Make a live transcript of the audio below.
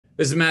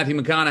This is Matthew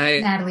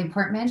McConaughey. Natalie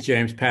Portman.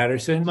 James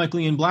Patterson,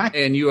 Michael Ian Black,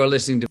 And you are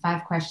listening to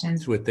Five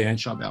questions. with Dan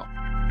Schawbel.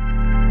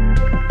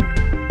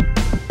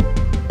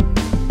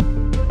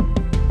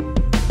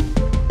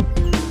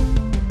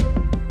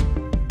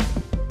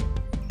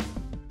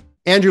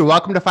 Andrew,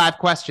 welcome to Five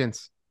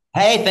Questions.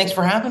 Hey, thanks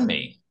for having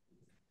me.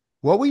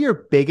 What were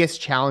your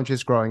biggest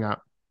challenges growing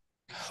up?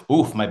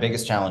 Oof, my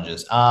biggest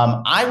challenges.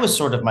 I was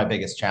sort of my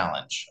biggest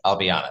challenge, I'll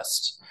be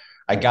honest.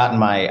 I got in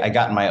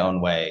my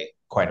own way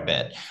quite a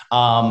bit.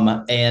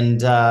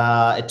 And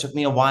it took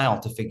me a while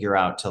to figure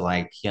out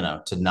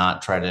to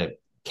not try to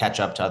catch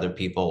up to other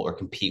people or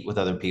compete with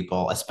other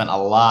people. I spent a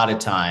lot of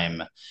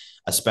time,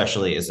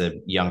 especially as a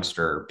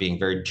youngster, being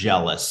very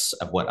jealous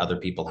of what other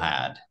people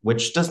had,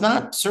 which does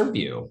not serve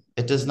you.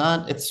 It does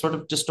not. It's sort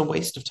of just a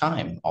waste of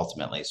time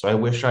ultimately. So I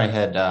wish I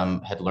had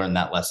learned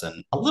that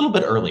lesson a little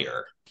bit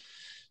earlier,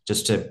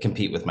 just to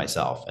compete with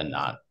myself and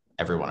not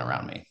everyone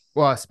around me.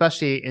 Well,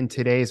 especially in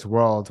today's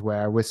world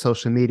where with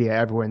social media,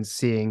 everyone's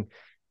seeing,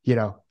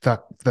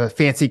 the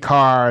fancy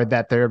car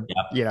that they're,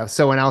 Yep.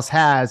 someone else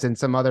has in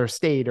some other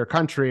state or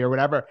country or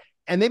whatever.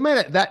 And they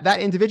might that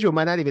individual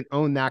might not even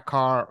own that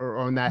car or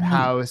own that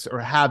house or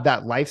have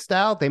that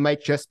lifestyle. They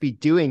might just be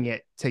doing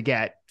it to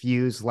get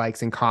views,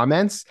 likes, and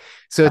comments.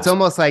 So it's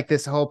almost like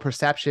this whole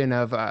perception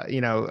of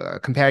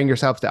comparing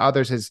yourself to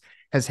others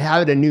has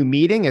had a new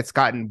meaning. It's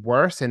gotten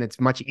worse, and it's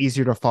much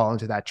easier to fall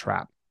into that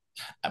trap.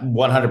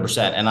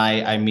 100%. And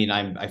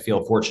I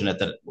feel fortunate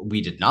that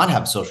we did not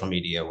have social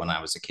media when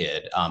I was a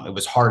kid. It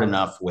was hard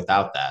enough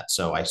without that.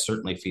 So I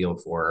certainly feel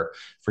for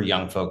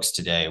young folks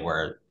today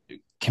where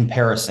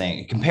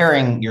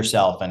comparing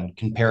yourself and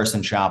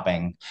comparison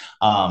shopping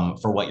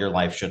for what your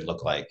life should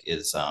look like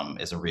is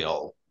a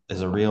real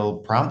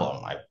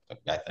problem.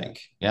 I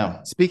think.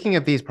 Yeah. Speaking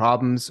of these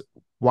problems,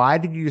 why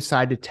did you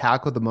decide to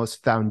tackle the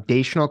most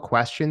foundational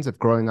questions of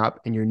growing up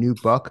in your new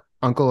book,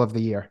 Uncle of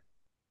the Year?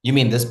 You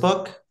mean this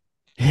book?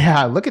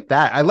 Yeah, look at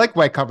that. I like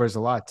white covers a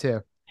lot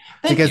too,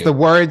 Thank because you. the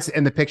words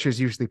and the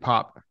pictures usually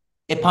pop.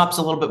 It pops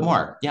a little bit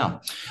more. Yeah.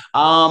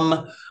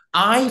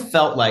 I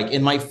felt like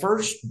in my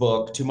first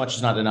book, Too Much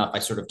Is Not Enough, I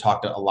sort of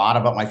talked a lot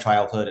about my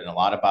childhood and a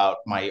lot about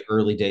my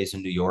early days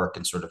in New York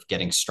and sort of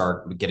getting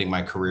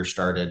my career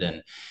started.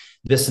 And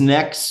this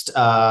next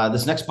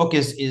book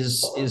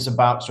is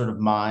about sort of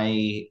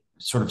my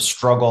sort of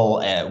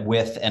struggle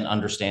with and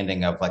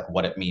understanding of like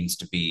what it means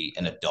to be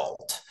an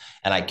adult.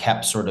 And I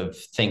kept sort of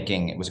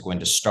thinking it was going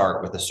to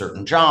start with a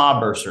certain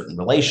job or a certain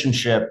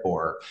relationship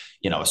or,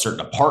 a certain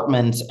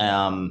apartment.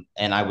 And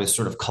I was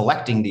sort of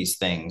collecting these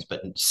things,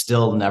 but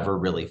still never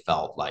really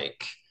felt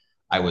like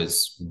I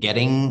was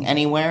getting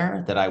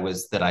anywhere, that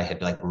I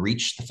had like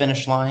reached the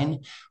finish line.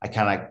 I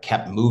kind of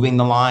kept moving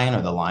the line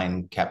or the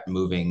line kept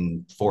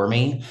moving for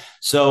me.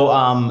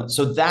 So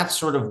that's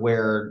sort of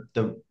where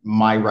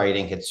my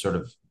writing had sort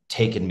of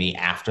taken me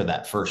after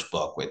that first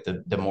book, with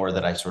the more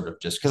that I sort of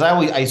just, because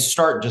I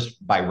start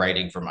just by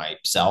writing for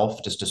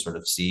myself just to sort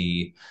of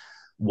see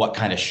what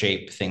kind of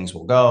shape things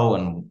will go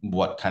and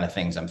what kind of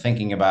things I'm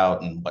thinking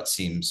about and what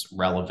seems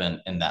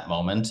relevant in that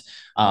moment.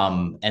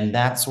 And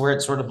that's where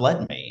it sort of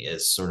led me,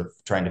 is sort of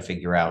trying to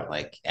figure out,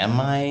 like, am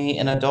I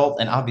an adult?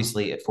 And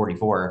obviously at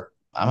 44,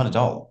 I'm an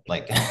adult.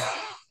 Like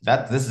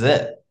this is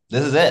it.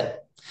 This is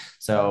it.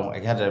 So I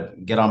had to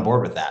get on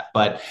board with that.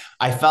 But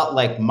I felt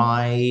like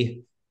my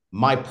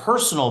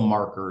personal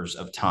markers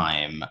of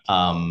time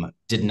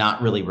did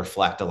not really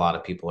reflect a lot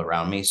of people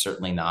around me.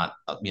 Certainly not,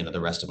 the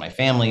rest of my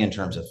family, in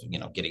terms of,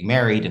 getting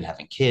married and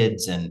having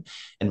kids, and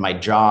my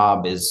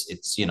job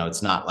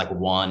it's not like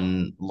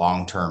one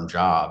long-term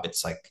job.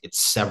 It's like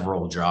it's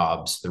several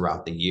jobs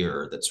throughout the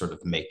year that sort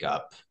of make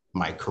up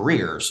my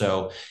career.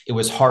 So it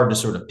was hard to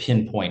sort of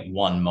pinpoint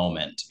one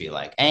moment to be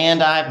like,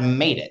 and I've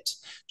made it,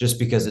 just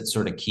because it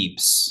sort of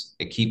keeps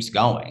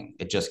going.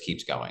 It just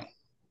keeps going.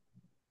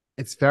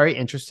 It's very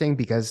interesting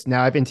because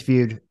now I've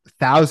interviewed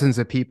thousands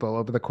of people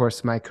over the course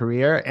of my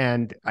career.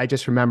 And I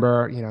just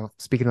remember,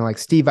 speaking to like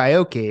Steve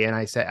Aoki, and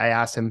I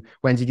asked him,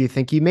 when did you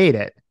think you made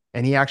it?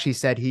 And he actually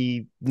said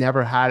he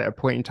never had a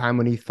point in time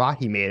when he thought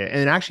he made it.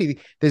 And actually,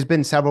 there's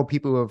been several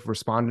people who have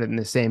responded in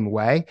the same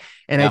way.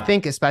 And I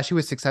think especially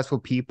with successful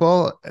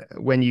people,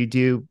 when you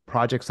do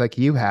projects like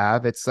you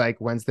have, it's like,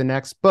 when's the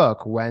next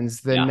book?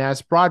 When's the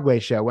next Broadway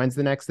show? When's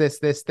the next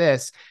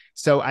this?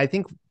 So I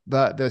think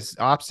this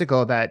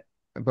obstacle that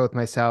both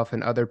myself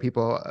and other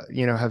people,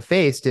 have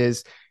faced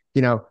is,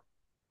 not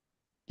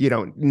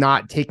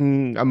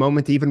taking a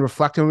moment to even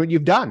reflect on what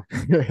you've done.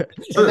 And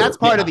that's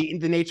part of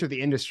the nature of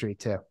the industry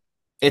too.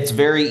 It's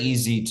very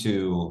easy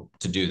to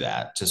do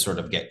that, to sort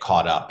of get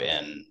caught up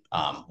in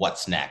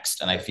what's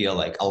next. And I feel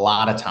like a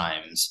lot of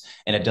times,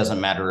 and it doesn't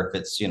matter if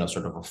it's,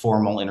 sort of a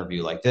formal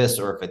interview like this,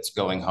 or if it's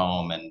going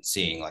home and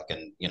seeing like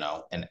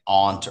an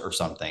aunt or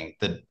something,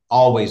 that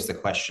always the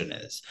question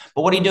is,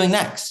 but what are you doing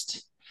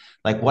next?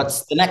 Like,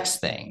 what's the next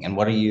thing? And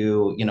what are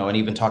you, and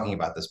even talking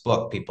about this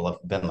book, people have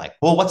been like,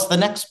 well, what's the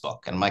next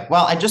book? And I'm like,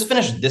 well, I just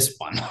finished this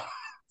one.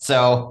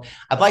 So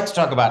I'd like to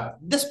talk about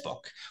this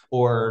book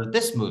or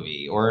this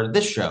movie or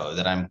this show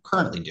that I'm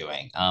currently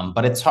doing.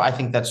 But I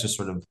think that's just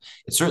sort of,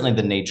 it's certainly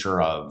the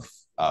nature of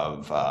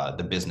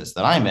the business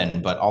that I'm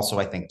in, but also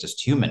I think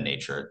just human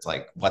nature. It's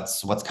like,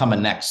 what's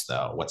coming next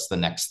though? What's the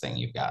next thing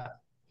you've got?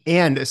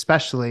 And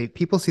especially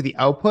people see the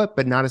output,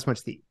 but not as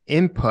much the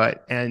input.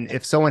 And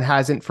if someone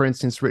hasn't, for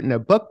instance, written a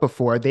book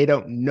before, they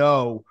don't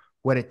know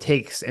what it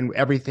takes and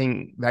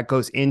everything that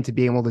goes into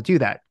being able to do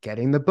that.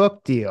 Getting the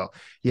book deal,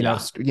 Yeah.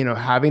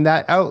 having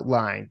that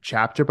outline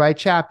chapter by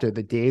chapter,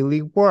 the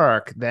daily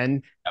work,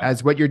 then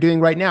as what you're doing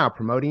right now,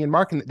 promoting and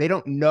marketing. They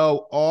don't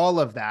know all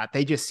of that.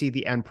 They just see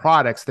the end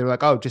products. They're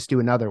like, oh, just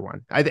do another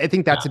one. I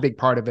think that's a big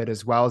part of it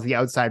as well, as the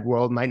outside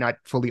world might not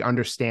fully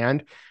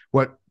understand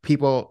what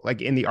people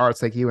like in the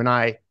arts like you and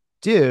I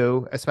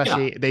do,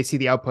 especially they see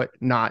the output,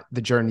 not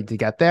the journey to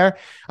get there.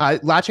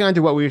 Latching on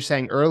to what we were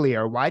saying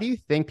earlier, why do you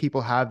think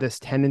people have this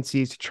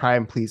tendency to try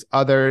and please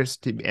others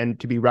and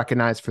to be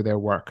recognized for their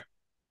work?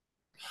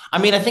 I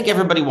mean, I think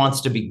everybody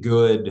wants to be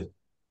good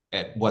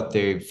at what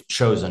they've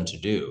chosen to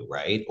do,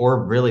 right?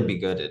 Or really be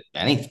good at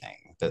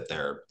anything that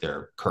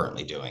they're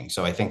currently doing.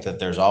 So I think that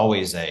there's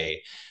always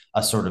a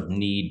sort of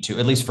need to,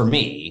 at least for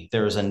me,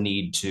 there's a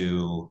need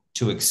to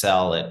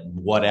excel at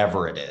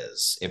whatever it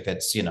is. If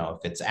it's, if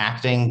it's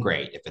acting,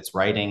 great. If it's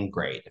writing,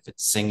 great. If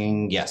it's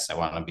singing, yes, I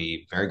want to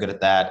be very good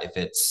at that. If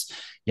it's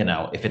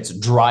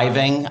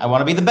driving, I want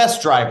to be the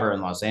best driver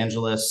in Los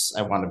Angeles.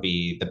 I want to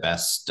be the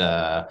best,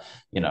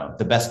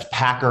 the best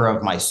packer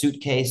of my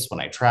suitcase when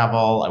I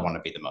travel. I want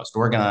to be the most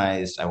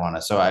organized.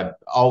 So I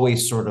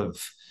always sort of,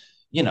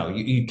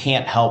 you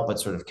can't help but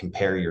sort of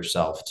compare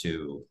yourself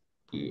to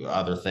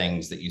other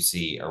things that you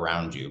see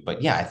around you.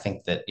 But yeah, I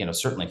think that,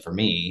 certainly for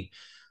me,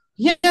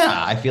 yeah,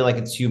 I feel like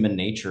it's human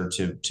nature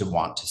to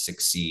want to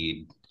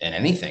succeed in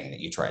anything that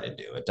you try to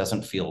do. It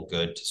doesn't feel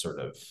good to sort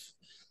of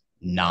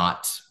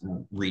not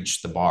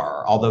reach the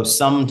bar. Although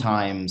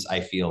sometimes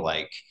I feel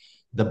like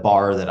the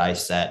bar that I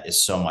set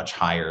is so much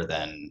higher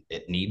than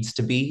it needs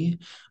to be.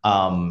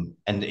 And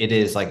it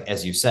is like,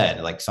 as you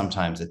said, like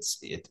sometimes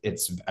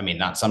I mean,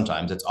 not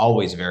sometimes, it's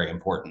always very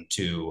important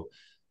to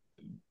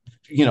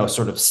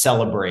sort of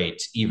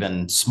celebrate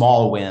even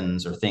small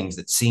wins or things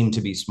that seem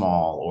to be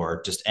small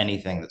or just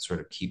anything that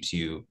sort of keeps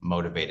you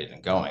motivated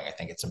and going. I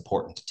think it's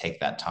important to take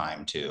that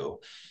time to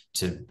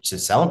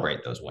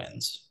celebrate those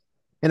wins.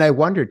 And I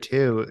wonder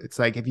too, it's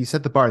like if you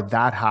set the bar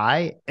that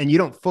high and you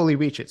don't fully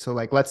reach it. So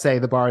like, let's say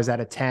the bar is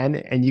at a 10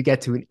 and you get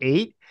to an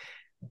 8,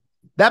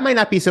 that might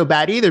not be so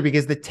bad either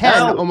because the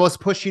 10 almost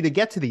pushed you to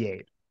get to the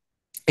 8.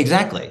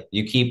 Exactly.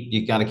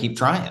 You got to keep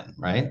trying,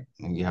 right?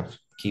 And you have to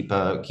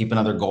keep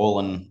another goal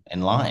in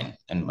line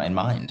and in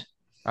mind.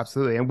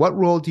 Absolutely. And what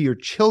role do your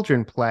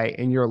children play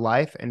in your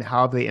life and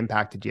how have they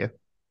impacted you?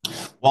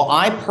 Well,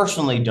 I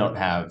personally don't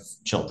have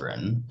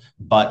children,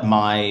 but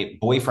my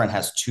boyfriend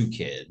has 2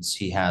 kids.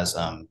 He has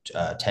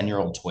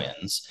 10-year-old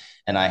twins,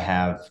 and I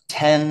have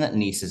 10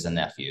 nieces and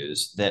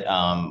nephews that,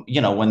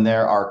 when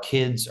there are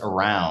kids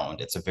around,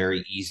 it's a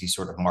very easy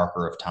sort of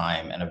marker of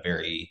time and a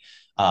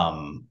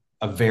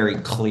very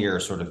clear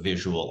sort of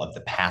visual of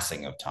the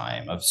passing of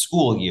time, of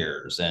school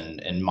years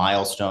and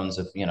milestones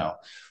of,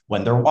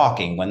 when they're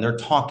walking, when they're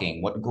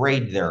talking, what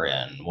grade they're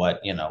in,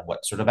 what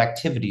sort of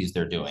activities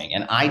they're doing.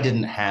 And I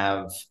didn't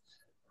have,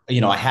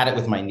 I had it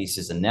with my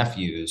nieces and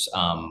nephews.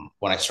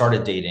 When I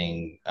started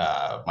dating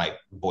my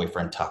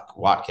boyfriend, Tuck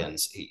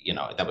Watkins,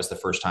 that was the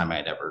first time I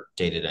had ever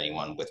dated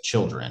anyone with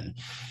children.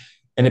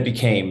 And it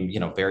became,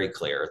 very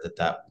clear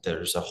that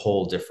there's a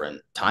whole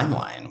different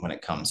timeline when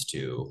it comes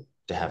to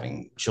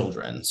having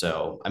children.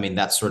 So, I mean,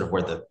 that's sort of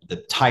where the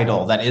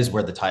title of,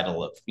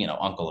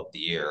 Uncle of the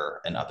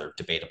Year and other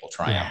debatable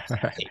triumphs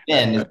came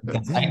in.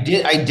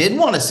 I did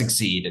want to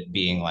succeed at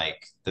being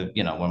like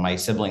when my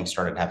siblings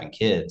started having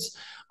kids,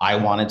 I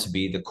wanted to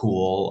be the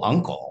cool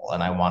uncle.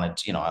 And I wanted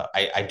to,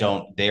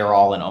 they are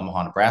all in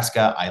Omaha,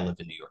 Nebraska. I live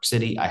in New York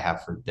City. I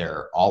have for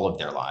all of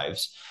their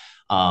lives.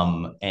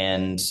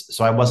 And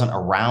so I wasn't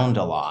around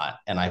a lot,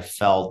 and I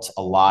felt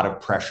a lot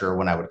of pressure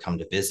when I would come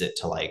to visit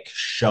to like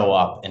show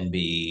up and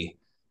be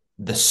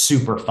the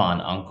super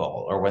fun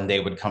uncle, or when they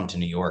would come to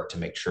New York to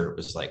make sure it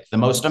was like the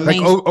most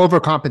amazing, like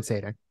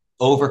overcompensating.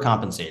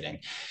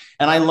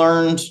 And I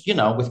learned,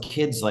 with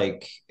kids,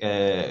 like,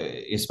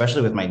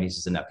 especially with my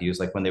nieces and nephews,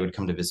 like when they would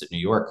come to visit New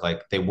York,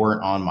 like they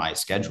weren't on my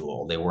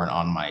schedule. They weren't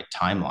on my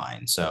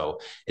timeline.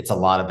 So it's a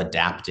lot of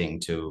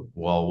adapting to,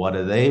 well, what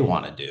do they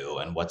want to do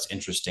and what's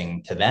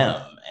interesting to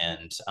them?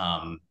 And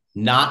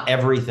not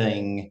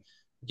everything,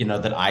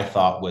 that I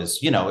thought was,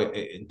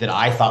 that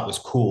I thought was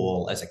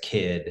cool as a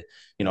kid.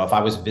 If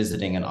I was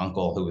visiting an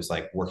uncle who was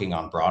like working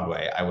on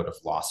Broadway, I would have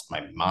lost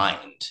my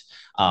mind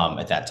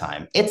at that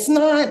time. It's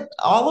not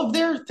all of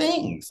their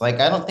things.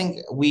 Like, I don't think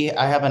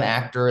I have an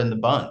actor in the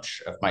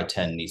bunch of my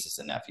 10 nieces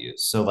and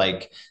nephews. So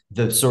like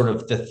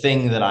the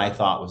thing that I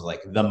thought was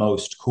like the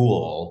most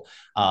cool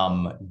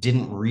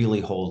didn't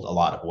really hold a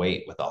lot of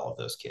weight with all of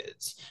those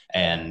kids.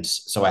 And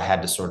so I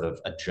had to sort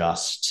of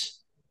adjust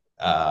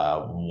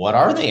what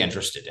are they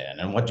interested in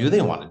and what do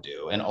they want to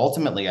do? And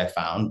ultimately I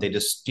found they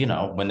just,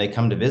 when they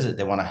come to visit,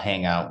 they want to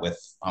hang out with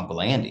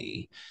Uncle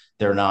Andy.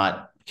 They're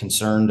not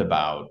concerned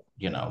about,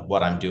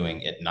 what I'm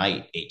doing at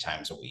night 8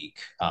 times a week.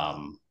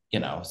 So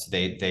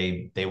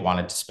they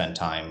wanted to spend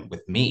time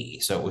with me.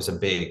 So it was a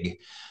big,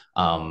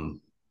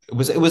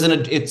 it was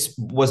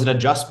an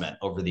adjustment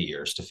over the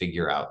years to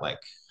figure out, like,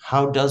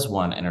 how does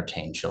one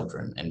entertain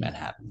children in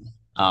Manhattan?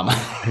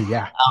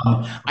 Yeah.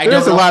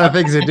 There's a lot of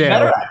things to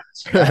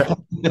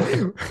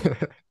do.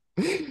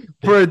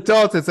 For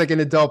adults, it's like an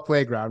adult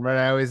playground, right?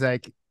 I always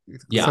like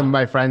some of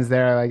my friends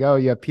there are like, oh,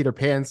 you have Peter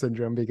Pan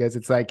syndrome, because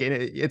it's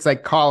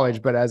like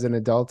college, but as an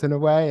adult in a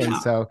way. And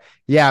so,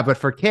 but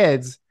for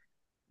kids,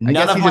 I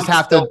guess you just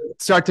have to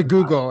start to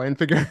Google and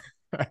figure.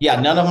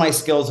 None of my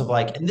skills of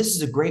like, and this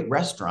is a great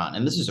restaurant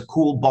and this is a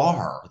cool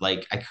bar.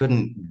 Like, I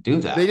couldn't do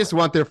that. They just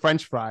want their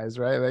French fries,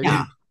 right? Like,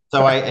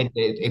 So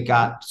it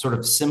got sort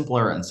of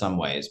simpler in some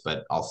ways,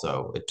 but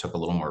also it took a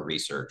little more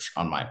research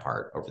on my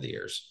part over the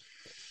years.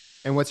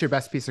 And what's your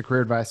best piece of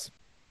career advice?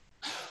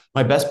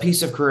 My best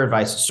piece of career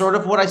advice, sort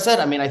of what I said.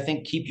 I mean, I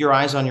think keep your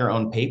eyes on your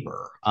own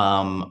paper.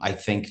 I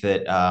think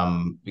that,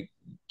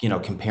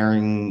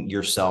 comparing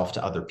yourself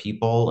to other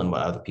people and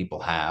what other people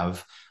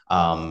have,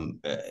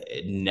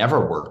 it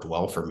never worked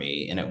well for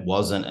me. And it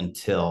wasn't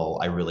until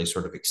I really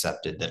sort of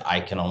accepted that I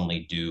can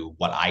only do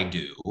what I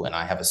do. And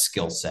I have a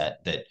skill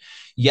set that,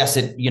 yes,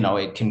 it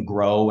can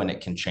grow and it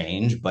can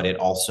change, but it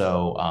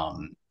also,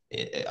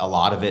 a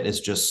lot of it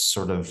is just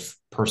sort of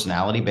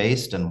personality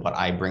based and what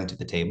I bring to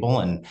the table.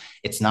 And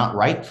it's not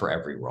right for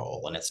every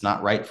role and it's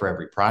not right for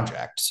every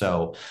project.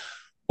 So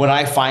when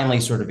I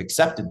finally sort of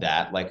accepted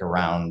that, like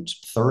around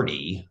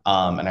 30,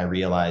 and I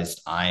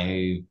realized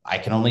I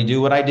can only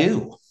do what I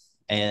do.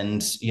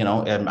 And,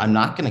 I'm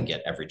not going to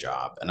get every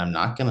job and I'm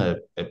not going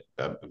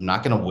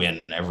to win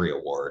every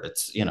award.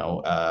 It's,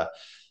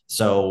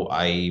 so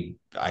I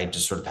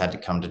just sort of had to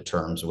come to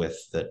terms with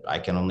that. I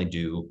can only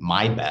do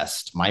my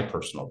best, my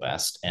personal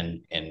best,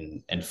 and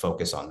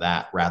focus on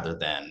that rather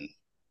than,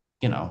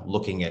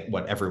 looking at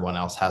what everyone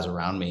else has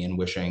around me and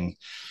wishing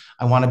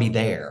I want to be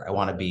there. I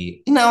want to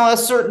be, a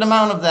certain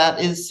amount of that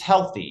is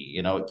healthy.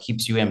 It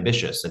keeps you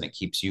ambitious and it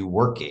keeps you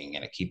working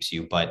and it keeps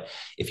you, but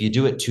if you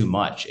do it too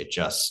much, it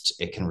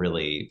can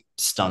really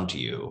stunt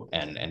you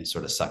and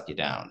sort of suck you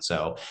down.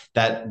 So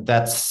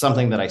that's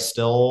something that I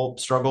still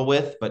struggle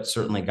with, but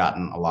certainly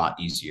gotten a lot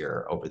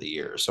easier over the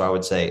years. So I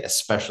would say,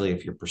 especially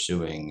if you're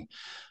pursuing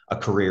a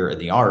career in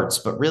the arts,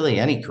 but really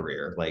any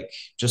career, like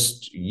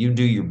just you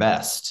do your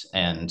best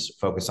and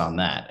focus on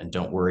that and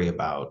don't worry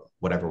about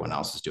what everyone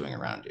else is doing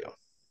around you.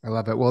 I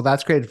love it. Well,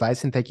 that's great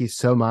advice. And thank you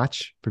so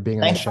much for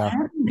being on the show.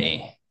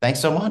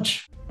 Thanks so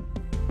much.